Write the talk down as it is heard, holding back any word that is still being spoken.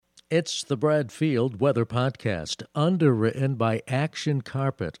It's the Bradfield Weather Podcast, underwritten by Action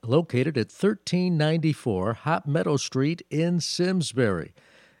Carpet, located at 1394 Hop Meadow Street in Simsbury.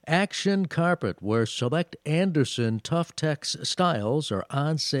 Action Carpet, where select Anderson Tough-Tex styles are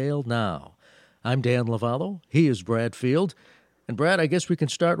on sale now. I'm Dan Lavallo. He is Bradfield. And Brad, I guess we can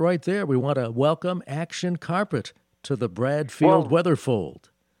start right there. We want to welcome Action Carpet to the Bradfield Weatherfold.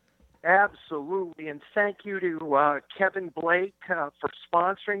 Absolutely, and thank you to Kevin Blake for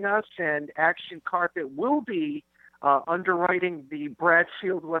sponsoring us, and Action Carpet will be underwriting the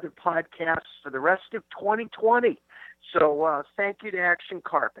Bradfield Weather Podcast for the rest of 2020. So thank you to Action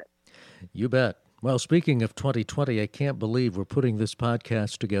Carpet. You bet. Well, speaking of 2020, I can't believe we're putting this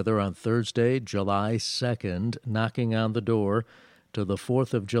podcast together on Thursday, July 2nd, knocking on the door to the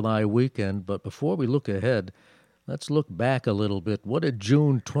 4th of July weekend. But before we look ahead, let's look back a little bit. What did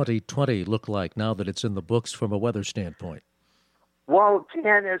June 2020 look like now that it's in the books from a weather standpoint? Well,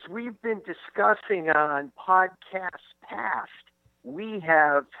 Dan, as we've been discussing on podcasts past, we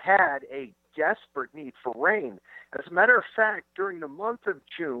have had a desperate need for rain. As a matter of fact, during the month of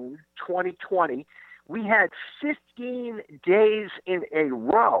June 2020, we had 15 days in a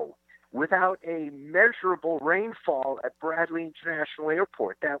row without a measurable rainfall at Bradley International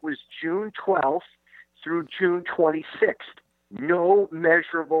Airport. That was June 12th through June 26th. No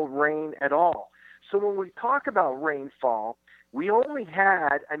measurable rain at all. So when we talk about rainfall, we only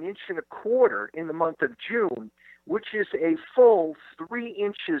had 1.25 inches in the month of June, which is a full 3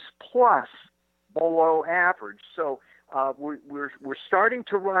 inches plus below average. So we're starting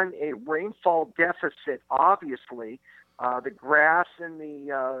to run a rainfall deficit. Obviously, the grass and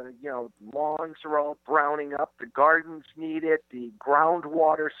the lawns are all browning up. The gardens need it. The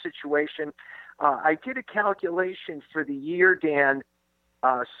groundwater situation. I did a calculation for the year, Dan.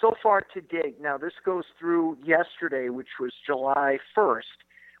 So far to date, now this goes through yesterday, which was July 1st.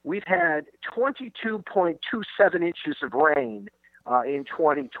 We've had 22.27 inches of rain in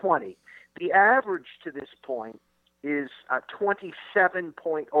 2020. The average to this point is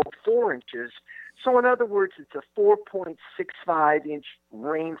 27.04 inches. So in other words, it's a 4.65 inch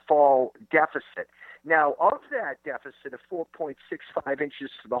rainfall deficit. Now, of that deficit of 4.65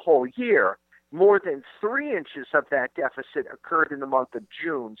 inches for the whole year, more than 3 inches of that deficit occurred in the month of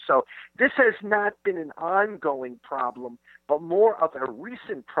June. So this has not been an ongoing problem, but more of a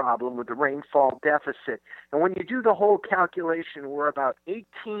recent problem with the rainfall deficit. And when you do the whole calculation, we're about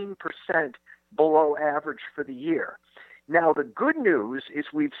 18% below average for the year. Now, the good news is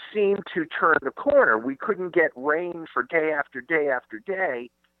we've seemed to turn the corner. We couldn't get rain for day after day after day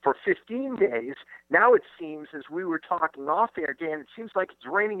for 15 days. Now it seems, as we were talking off air, Dan, it seems like it's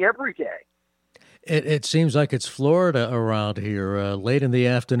raining every day. It seems like it's Florida around here. Late in the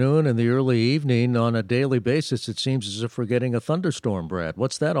afternoon and the early evening on a daily basis, it seems as if we're getting a thunderstorm, Brad.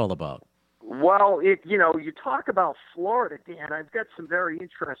 What's that all about? Well, you talk about Florida, Dan. I've got some very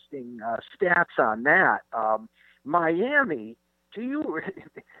interesting stats on that. Miami,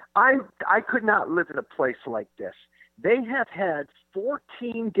 I could not live in a place like this. They have had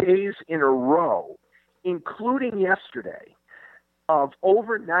 14 days in a row, including yesterday, of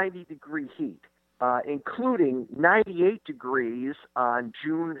over 90-degree heat, including 98 degrees on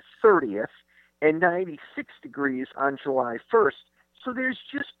June 30th and 96 degrees on July 1st. So there's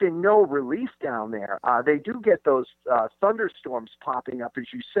just been no relief down there. They do get those thunderstorms popping up,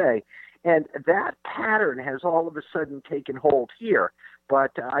 as you say, and that pattern has all of a sudden taken hold here.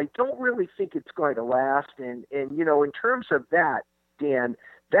 But I don't really think it's going to last. And in terms of that, Dan,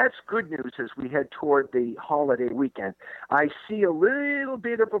 that's good news as we head toward the holiday weekend. I see a little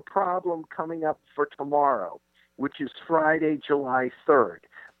bit of a problem coming up for tomorrow, which is Friday, July 3rd.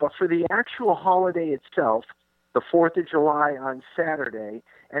 But for the actual holiday itself, the 4th of July on Saturday,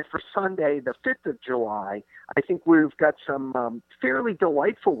 and for Sunday, the 5th of July, I think we've got some fairly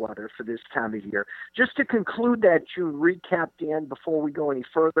delightful weather for this time of year. Just to conclude that June recap, Dan, before we go any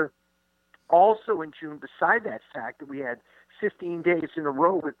further, also in June, beside that fact that we had 15 days in a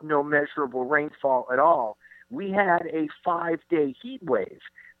row with no measurable rainfall at all, we had a 5-day heat wave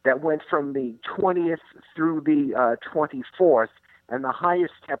that went from the 20th through the 24th, and the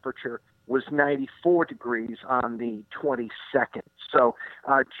highest temperature was 94 degrees on the 22nd. So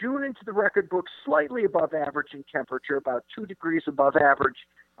June into the record book, slightly above average in temperature, about 2 degrees above average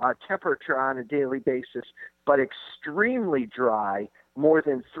temperature on a daily basis, but extremely dry, more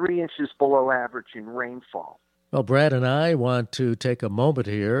than 3 inches below average in rainfall. Well, Brad and I want to take a moment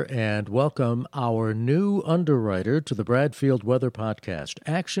here and welcome our new underwriter to the Bradfield Weather Podcast,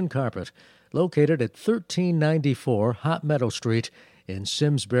 Action Carpet, located at 1394 Hop Meadow Street in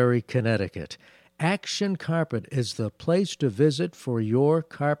Simsbury, Connecticut. Action Carpet is the place to visit for your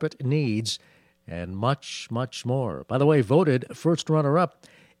carpet needs and much, much more. By the way, voted first runner-up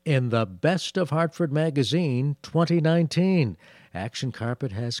in the Best of Hartford magazine 2019. Action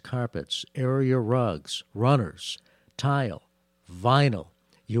Carpet has carpets, area rugs, runners, tile, vinyl.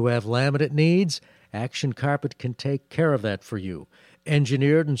 You have laminate needs? Action Carpet can take care of that for you.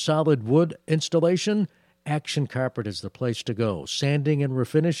 Engineered and solid wood installation? Action Carpet is the place to go. Sanding and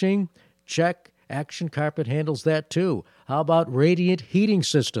refinishing? Check. Action Carpet handles that too. How about radiant heating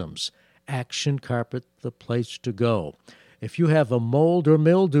systems? Action Carpet, the place to go. If you have a mold or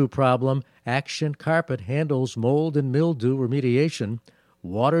mildew problem, Action Carpet handles mold and mildew remediation.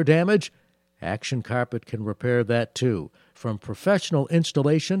 Water damage? Action Carpet can repair that too. From professional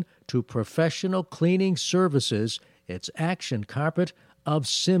installation to professional cleaning services, it's Action Carpet of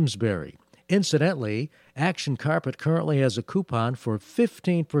Simsbury. Incidentally, Action Carpet currently has a coupon for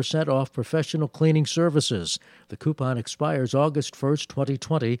 15% off professional cleaning services. The coupon expires August 1st,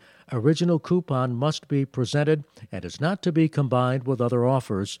 2020. Original coupon must be presented and is not to be combined with other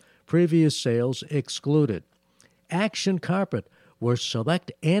offers. Previous sales excluded. Action Carpet, where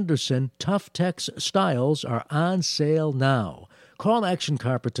select Anderson Tough Tex styles are on sale now. Call Action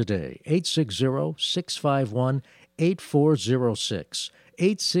Carpet today, 860-651-8406.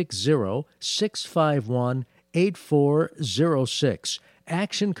 860-651-8406.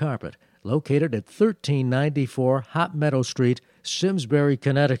 Action Carpet, located at 1394 Hop Meadow Street, Simsbury,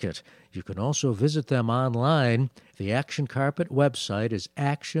 Connecticut. You can also visit them online. The Action Carpet website is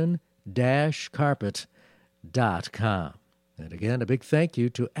action-carpet.com. And again, a big thank you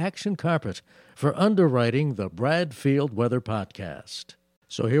to Action Carpet for underwriting the Bradfield Weather Podcast.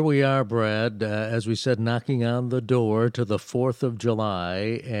 So here we are, Brad, as we said, knocking on the door to the 4th of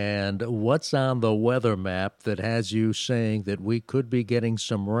July. And what's on the weather map that has you saying that we could be getting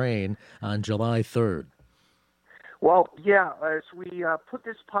some rain on July 3rd? Well, yeah, as we put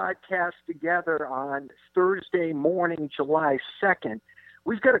this podcast together on Thursday morning, July 2nd,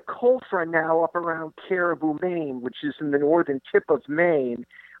 we've got a cold front now up around Caribou, Maine, which is in the northern tip of Maine,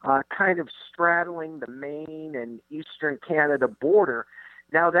 kind of straddling the Maine and eastern Canada border.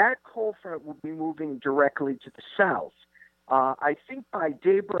 Now, that cold front will be moving directly to the south. I think by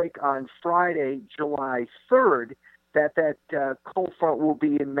daybreak on Friday, July 3rd, that cold front will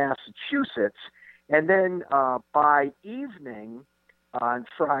be in Massachusetts. And then by evening on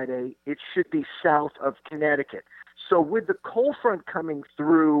Friday, it should be south of Connecticut. So with the cold front coming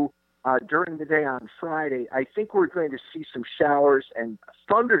through during the day on Friday, I think we're going to see some showers and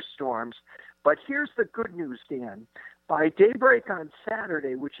thunderstorms. But here's the good news, Dan. By daybreak on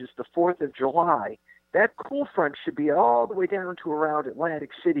Saturday, which is the 4th of July, that cool front should be all the way down to around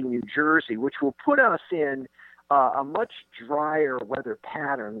Atlantic City, New Jersey, which will put us in a much drier weather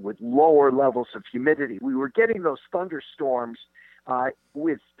pattern with lower levels of humidity. We were getting those thunderstorms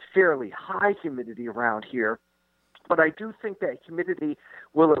with fairly high humidity around here, but I do think that humidity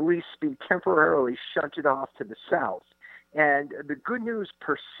will at least be temporarily shunted off to the south. And the good news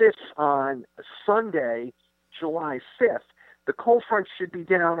persists on Sunday, July 5th. The cold front should be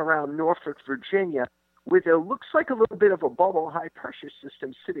down around Norfolk, Virginia, with it looks like a little bit of a bubble high-pressure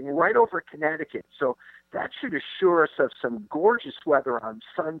system sitting right over Connecticut. So that should assure us of some gorgeous weather on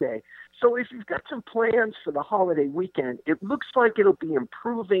Sunday. So if you've got some plans for the holiday weekend, it looks like it'll be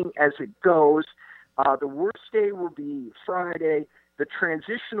improving as it goes. The worst day will be Friday. The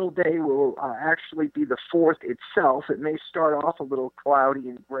transitional day will actually be the 4th itself. It may start off a little cloudy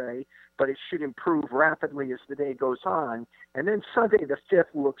and gray, but it should improve rapidly as the day goes on. And then Sunday, the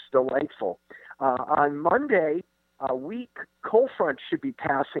 5th, looks delightful. On Monday, a weak cold front should be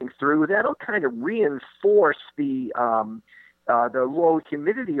passing through. That'll kind of reinforce the low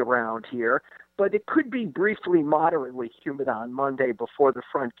humidity around here, but it could be briefly moderately humid on Monday before the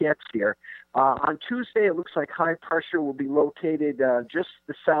front gets here. On Tuesday, it looks like high pressure will be located just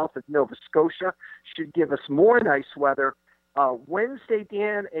the south of Nova Scotia, should give us more nice weather. Wednesday,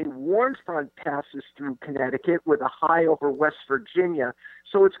 Dan, a warm front passes through Connecticut with a high over West Virginia.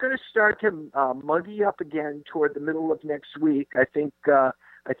 So it's going to start to muggy up again toward the middle of next week. I think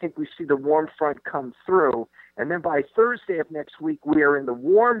we see the warm front come through. And then by Thursday of next week, we are in the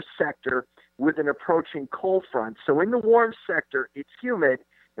warm sector with an approaching cold front. So in the warm sector, it's humid.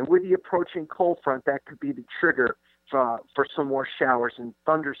 And with the approaching cold front, that could be the trigger for some more showers and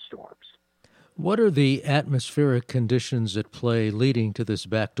thunderstorms. What are the atmospheric conditions at play leading to this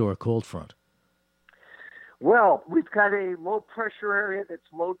backdoor cold front? Well, we've got a low-pressure area that's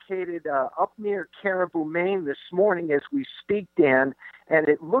located up near Caribou, Maine this morning as we speak, Dan, and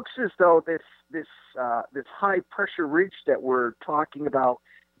it looks as though this high-pressure ridge that we're talking about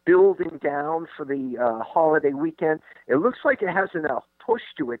building down for the holiday weekend. It looks like it has enough push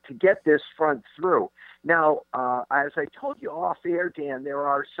to it to get this front through. Now, as I told you off air, Dan, there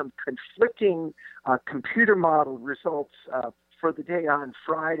are some conflicting computer model results for the day on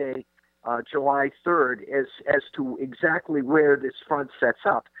Friday, July 3rd, as to exactly where this front sets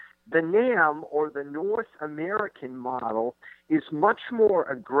up. The NAM, or the North American model, is much more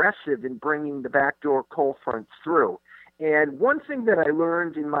aggressive in bringing the backdoor cold front through. And one thing that I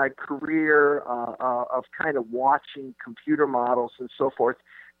learned in my career of kind of watching computer models and so forth,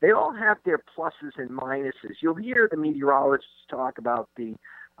 they all have their pluses and minuses. You'll hear the meteorologists talk about the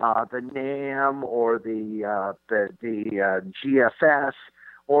NAM or the GFS,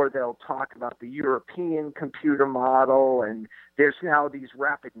 or they'll talk about the European computer model, and there's now these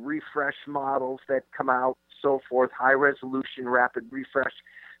rapid refresh models that come out, so forth, high resolution rapid refresh.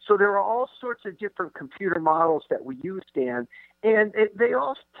 So there are all sorts of different computer models that we use, Dan, and they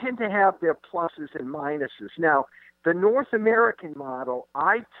all tend to have their pluses and minuses. Now, the North American model,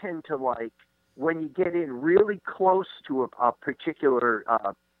 I tend to like when you get in really close to a particular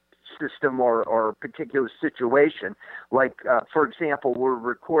system or a particular situation. Like, for example, we're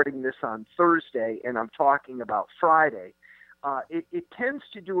recording this on Thursday, and I'm talking about Friday. It tends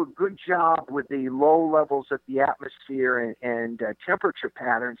to do a good job with the low levels of the atmosphere and temperature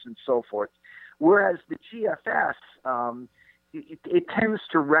patterns and so forth. Whereas the GFS, it tends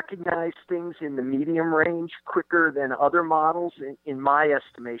to recognize things in the medium range quicker than other models, in my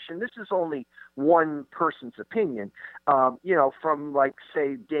estimation. This is only one person's opinion. From like,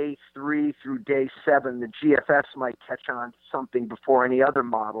 say, day 3 through day 7, the GFS might catch on to something before any other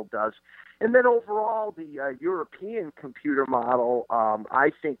model does. And then overall, the European computer model,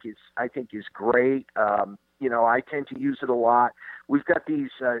 I think is great. I tend to use it a lot. We've got these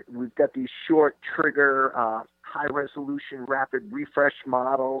short trigger, high resolution, rapid refresh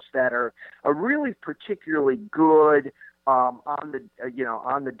models that are really particularly good on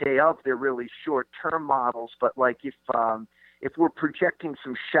the day of. They're really short term models, but like if we're projecting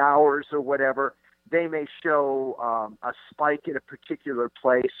some showers or whatever, they may show a spike at a particular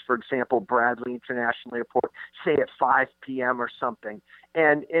place, for example, Bradley International Airport, say at 5 p.m. or something,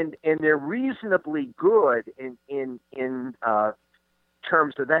 and they're reasonably good in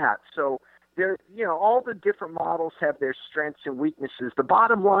terms of that. So they're, all the different models have their strengths and weaknesses. The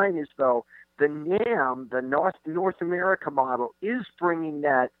bottom line is, though, the NAM, the North America model, is bringing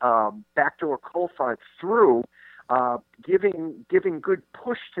that backdoor cold front through, giving good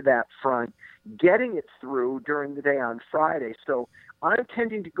push to that front, getting it through during the day on Friday. So I'm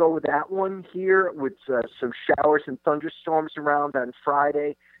tending to go with that one here, with some showers and thunderstorms around on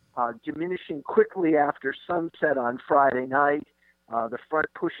Friday, diminishing quickly after sunset on Friday night, the front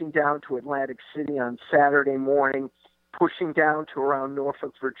pushing down to Atlantic City on Saturday morning, pushing down to around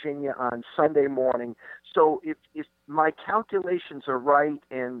Norfolk, Virginia on Sunday morning. So if my calculations are right,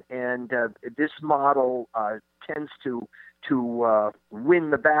 and this model tends to win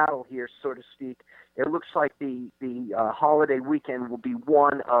the battle here, so to speak, it looks like the holiday weekend will be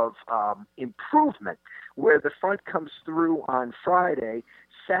one of improvement, where the front comes through on Friday,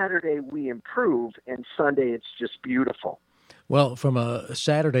 Saturday we improve, and Sunday it's just beautiful. Well, from a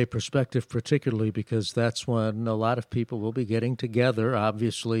Saturday perspective, particularly because that's when a lot of people will be getting together.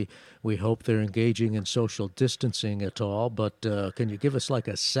 Obviously, we hope they're engaging in social distancing at all, but can you give us like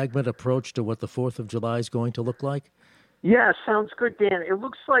a segment approach to what the 4th of July is going to look like? Yeah, sounds good, Dan. It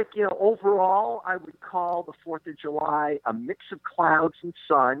looks like, overall, I would call the 4th of July a mix of clouds and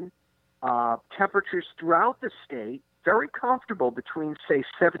sun. Temperatures throughout the state, very comfortable between, say,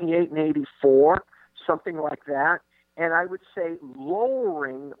 78 and 84, something like that. And I would say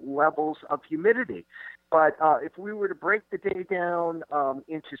lowering levels of humidity. But if we were to break the day down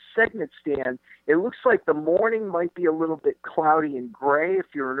into segments, Dan, it looks like the morning might be a little bit cloudy and gray if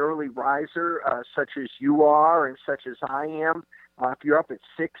you're an early riser, such as you are and such as I am. If you're up at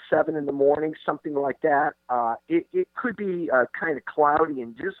 6, 7 in the morning, something like that, it could be kind of cloudy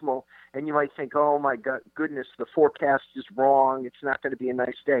and dismal, and you might think, oh my goodness, the forecast is wrong, it's not going to be a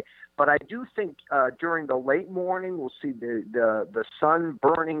nice day. But I do think during the late morning, we'll see the sun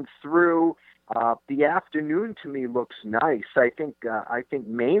burning through. The afternoon to me looks nice. I think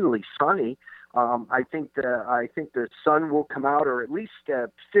mainly sunny. I think the sun will come out, or at least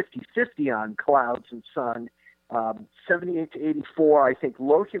 50-50 on clouds and sun. 78 to 84, I think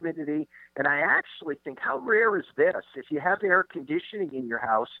low humidity. And I actually think, how rare is this, if you have air conditioning in your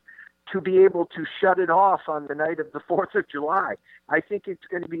house, to be able to shut it off on the night of the 4th of July? I think it's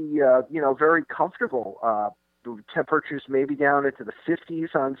going to be, very comfortable. The temperatures may be down into the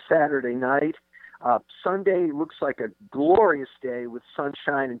 50s on Saturday night. Sunday looks like a glorious day with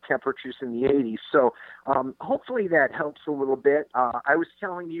sunshine and temperatures in the 80s. So hopefully that helps a little bit. I was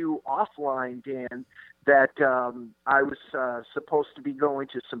telling you offline, Dan, that I was supposed to be going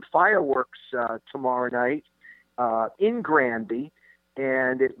to some fireworks tomorrow night in Granby.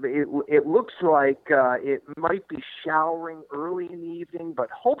 And it looks like it might be showering early in the evening, but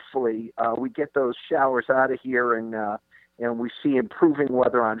hopefully we get those showers out of here and we see improving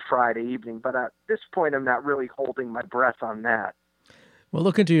weather on Friday evening. But at this point, I'm not really holding my breath on that. Well,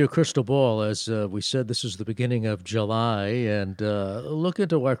 look into your crystal ball. As we said, this is the beginning of July, and look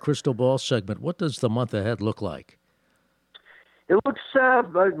into our crystal ball segment. What does the month ahead look like? It looks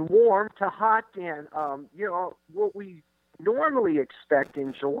warm to hot, Dan. What we normally expect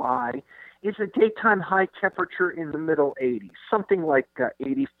in July is a daytime high temperature in the middle 80s, something like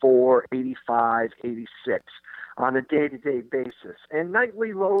 84, 85, 86 on a day-to-day basis, and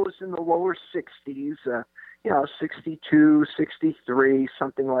nightly lows in the lower 60s, 62, 63,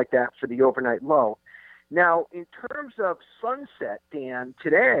 something like that for the overnight low. Now, in terms of sunset, Dan,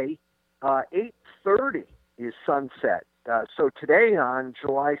 today, 8:30 is sunset. So today on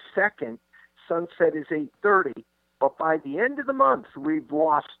July 2nd, sunset is 8:30. But by the end of the month, we've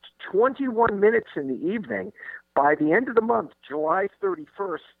lost 21 minutes in the evening. By the end of the month, July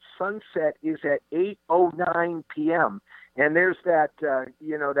 31st, sunset is at 8:09 p.m. And there's that,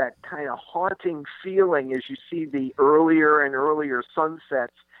 that kind of haunting feeling as you see the earlier and earlier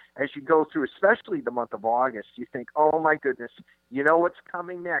sunsets as you go through, especially the month of August. You think, oh, my goodness, you know what's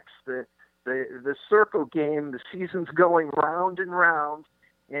coming next? The circle game, the season's going round and round.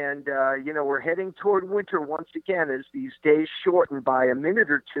 And, we're heading toward winter once again as these days shorten by a minute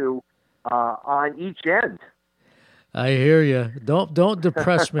or two on each end. I hear you. Don't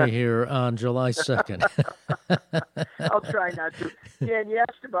depress me here on July 2nd. I'll try not to. Dan, you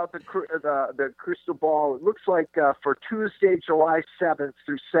asked about the crystal ball. It looks like for Tuesday, July 7th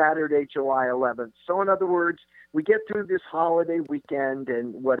through Saturday, July 11th. So in other words, we get through this holiday weekend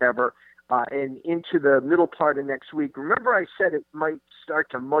and whatever, and into the middle part of next week. Remember I said it might start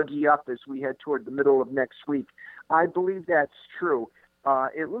to muggy up as we head toward the middle of next week. I believe that's true.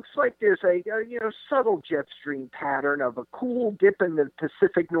 It looks like there's a subtle jet stream pattern of a cool dip in the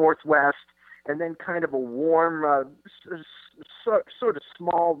Pacific Northwest and then kind of a warm, sort of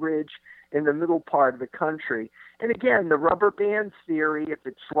small ridge in the middle part of the country. And again, the rubber band theory, if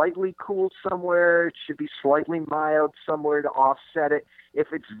it's slightly cool somewhere, it should be slightly mild somewhere to offset it. If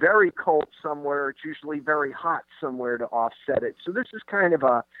it's very cold somewhere, it's usually very hot somewhere to offset it. So this is kind of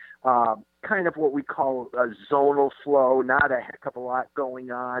what we call a zonal flow, not a heck of a lot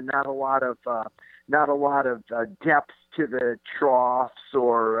going on, not a lot of depth to the troughs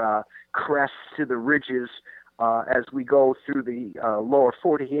or crests to the ridges as we go through the lower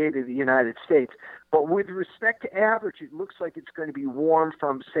 48 of the United States. But with respect to average, it looks like it's going to be warm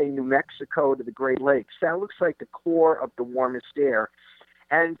from, say, New Mexico to the Great Lakes. That looks like the core of the warmest air.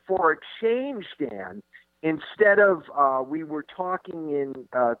 And for a change, Dan, instead of, we were talking in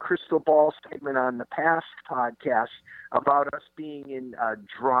Crystal Ball segment on the past podcast about us being in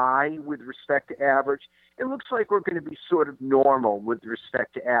dry with respect to average. It looks like we're going to be sort of normal with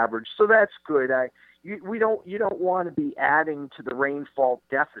respect to average. So that's good. You don't want to be adding to the rainfall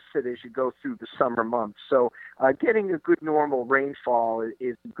deficit as you go through the summer months. So getting a good normal rainfall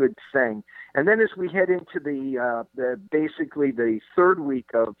is a good thing. And then as we head into basically the third week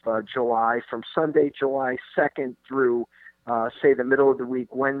of July, from Sunday, July 2nd through say the middle of the week,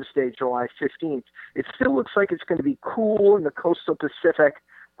 Wednesday, July 15th, it still looks like it's going to be cool in the coastal Pacific.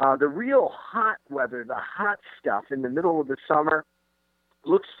 The real hot weather, the hot stuff in the middle of the summer,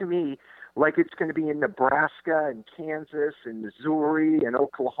 looks to me like it's going to be in Nebraska and Kansas and Missouri and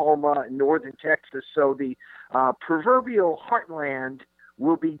Oklahoma and northern Texas. So the proverbial heartland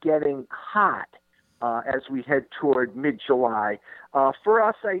will be getting hot as we head toward mid-July. For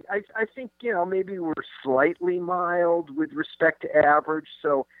us, I think, maybe we're slightly mild with respect to average.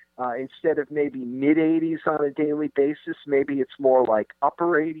 So instead of maybe mid-80s on a daily basis, maybe it's more like upper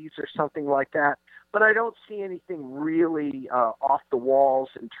 80s or something like that. But I don't see anything really off the walls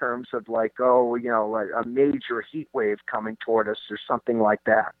in terms of a major heat wave coming toward us or something like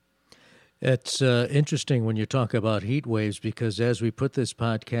that. It's interesting when you talk about heat waves because as we put this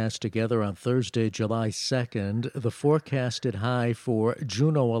podcast together on Thursday, July 2nd, the forecasted high for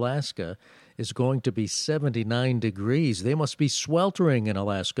Juneau, Alaska is going to be 79 degrees. They must be sweltering in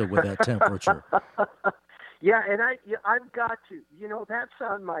Alaska with that temperature. Yeah, and I've got to, that's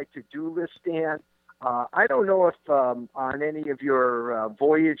on my to-do list, Dan. I don't know if on any of your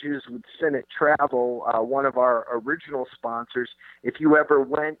voyages with Senate Travel, one of our original sponsors, if you ever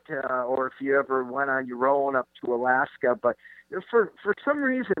went or if you ever went on your own up to Alaska, but for some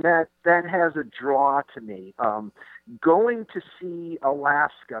reason that has a draw to me. Going to see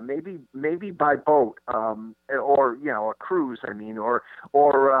Alaska, maybe by boat, or a cruise. I mean, or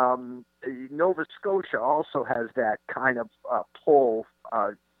Nova Scotia also has that kind of pull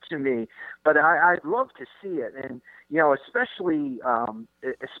to me, but I'd love to see it, and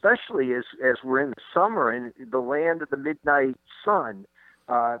especially as we're in the summer and the land of the midnight sun.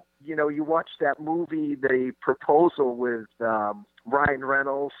 You watch that movie, The Proposal, with Ryan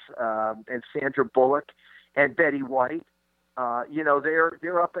Reynolds and Sandra Bullock and Betty White.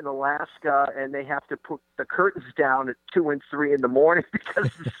 They're up in Alaska and they have to put the curtains down at 2 and 3 in the morning because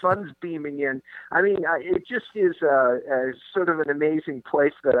the sun's beaming in. I mean, it just is a sort of an amazing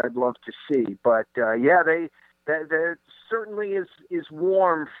place that I'd love to see. But that certainly is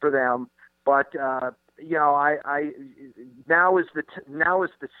warm for them. But I now is the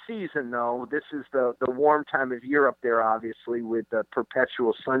season though. This is the warm time of year up there, obviously, with the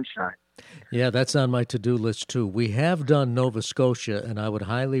perpetual sunshine. Yeah, that's on my to-do list, too. We have done Nova Scotia, and I would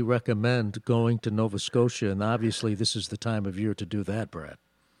highly recommend going to Nova Scotia, and obviously this is the time of year to do that, Brad.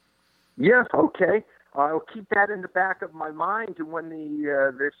 Yeah, okay. I'll keep that in the back of my mind, and when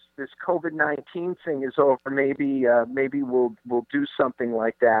this COVID-19 thing is over, maybe we'll do something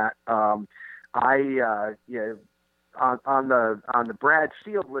like that. On the Brad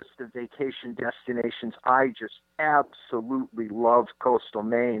Field list of vacation destinations, I just absolutely love coastal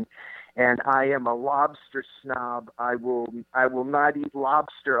Maine. And I am a lobster snob. I will not eat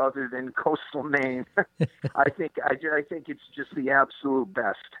lobster other than coastal Maine. I think it's just the absolute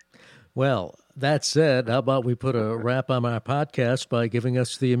best. Well, that said, how about we put a wrap on our podcast by giving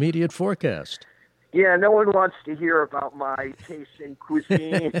us the immediate forecast? Yeah, no one wants to hear about my taste in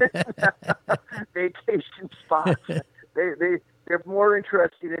cuisine, vacation spots. They're more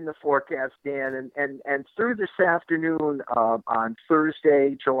interested in the forecast, Dan. And through this afternoon on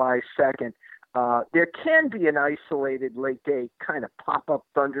Thursday, July 2nd, there can be an isolated late day kind of pop-up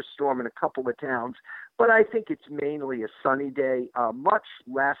thunderstorm in a couple of towns, but I think it's mainly a sunny day, much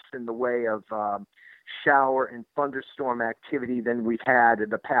less in the way of shower and thunderstorm activity than we've had in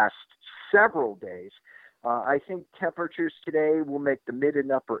the past several days. I think temperatures today will make the mid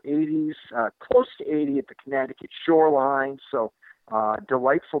and upper 80s, close to 80 at the Connecticut shoreline. So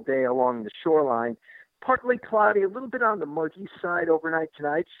delightful day along the shoreline. Partly cloudy, a little bit on the muggy side overnight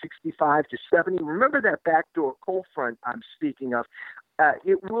tonight, 65 to 70. Remember that backdoor cold front I'm speaking of?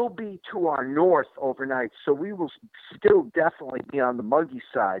 It will be to our north overnight, so we will still definitely be on the muggy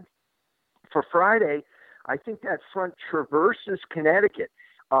side. For Friday, I think that front traverses Connecticut.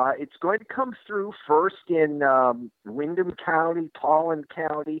 It's going to come through first in Windham County, Paulding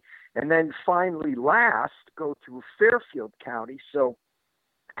County, and then finally last go through Fairfield County. So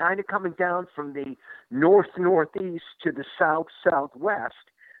kind of coming down from the north-northeast to the south-southwest.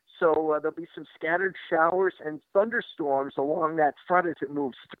 So there'll be some scattered showers and thunderstorms along that front as it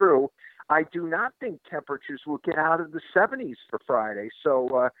moves through. I do not think temperatures will get out of the 70s for Friday.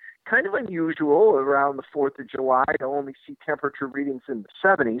 So kind of unusual around the 4th of July to only see temperature readings in the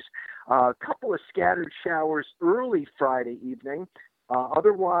 70s. A couple of scattered showers early Friday evening,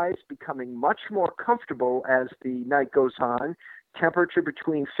 otherwise becoming much more comfortable as the night goes on. Temperature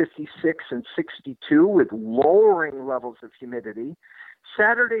between 56 and 62 with lowering levels of humidity.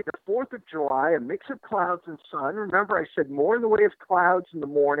 Saturday, the 4th of July, a mix of clouds and sun. Remember, I said more in the way of clouds in the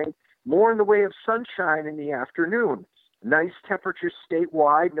morning, more in the way of sunshine in the afternoon. Nice temperatures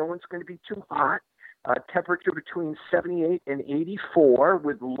statewide. No one's going to be too hot. Temperature between 78 and 84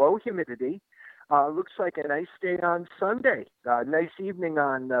 with low humidity. Looks like a nice day on Sunday. Nice evening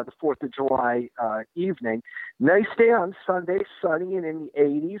on the 4th of July evening. Nice day on Sunday, sunny and in the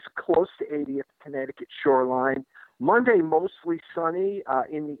 80s, close to 80 at the Connecticut shoreline. Monday, mostly sunny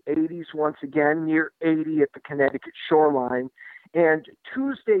in the 80s once again, near 80 at the Connecticut shoreline. And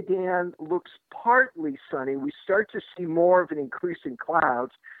Tuesday, Dan, looks partly sunny. We start to see more of an increase in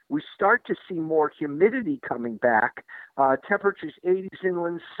clouds. We start to see more humidity coming back. Temperatures 80s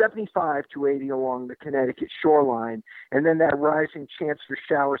inland, 75 to 80 along the Connecticut shoreline. And then that rising chance for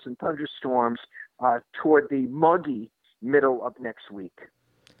showers and thunderstorms toward the muggy middle of next week.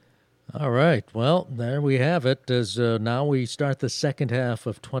 All right. Well, there we have it. As now we start the second half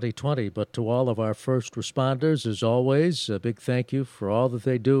of 2020. But to all of our first responders, as always, a big thank you for all that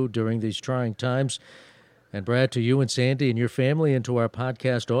they do during these trying times. And Brad, to you and Sandy and your family and to our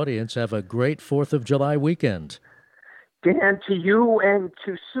podcast audience, have a great 4th of July weekend. Dan, to you and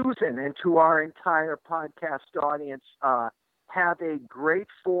to Susan and to our entire podcast audience, have a great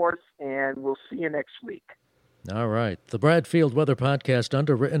 4th, and we'll see you next week. All right. The Bradfield Weather Podcast,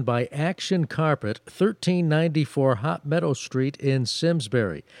 underwritten by Action Carpet, 1394 Hot Meadow Street in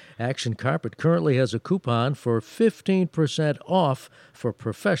Simsbury. Action Carpet currently has a coupon for 15% off for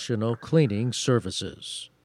professional cleaning services.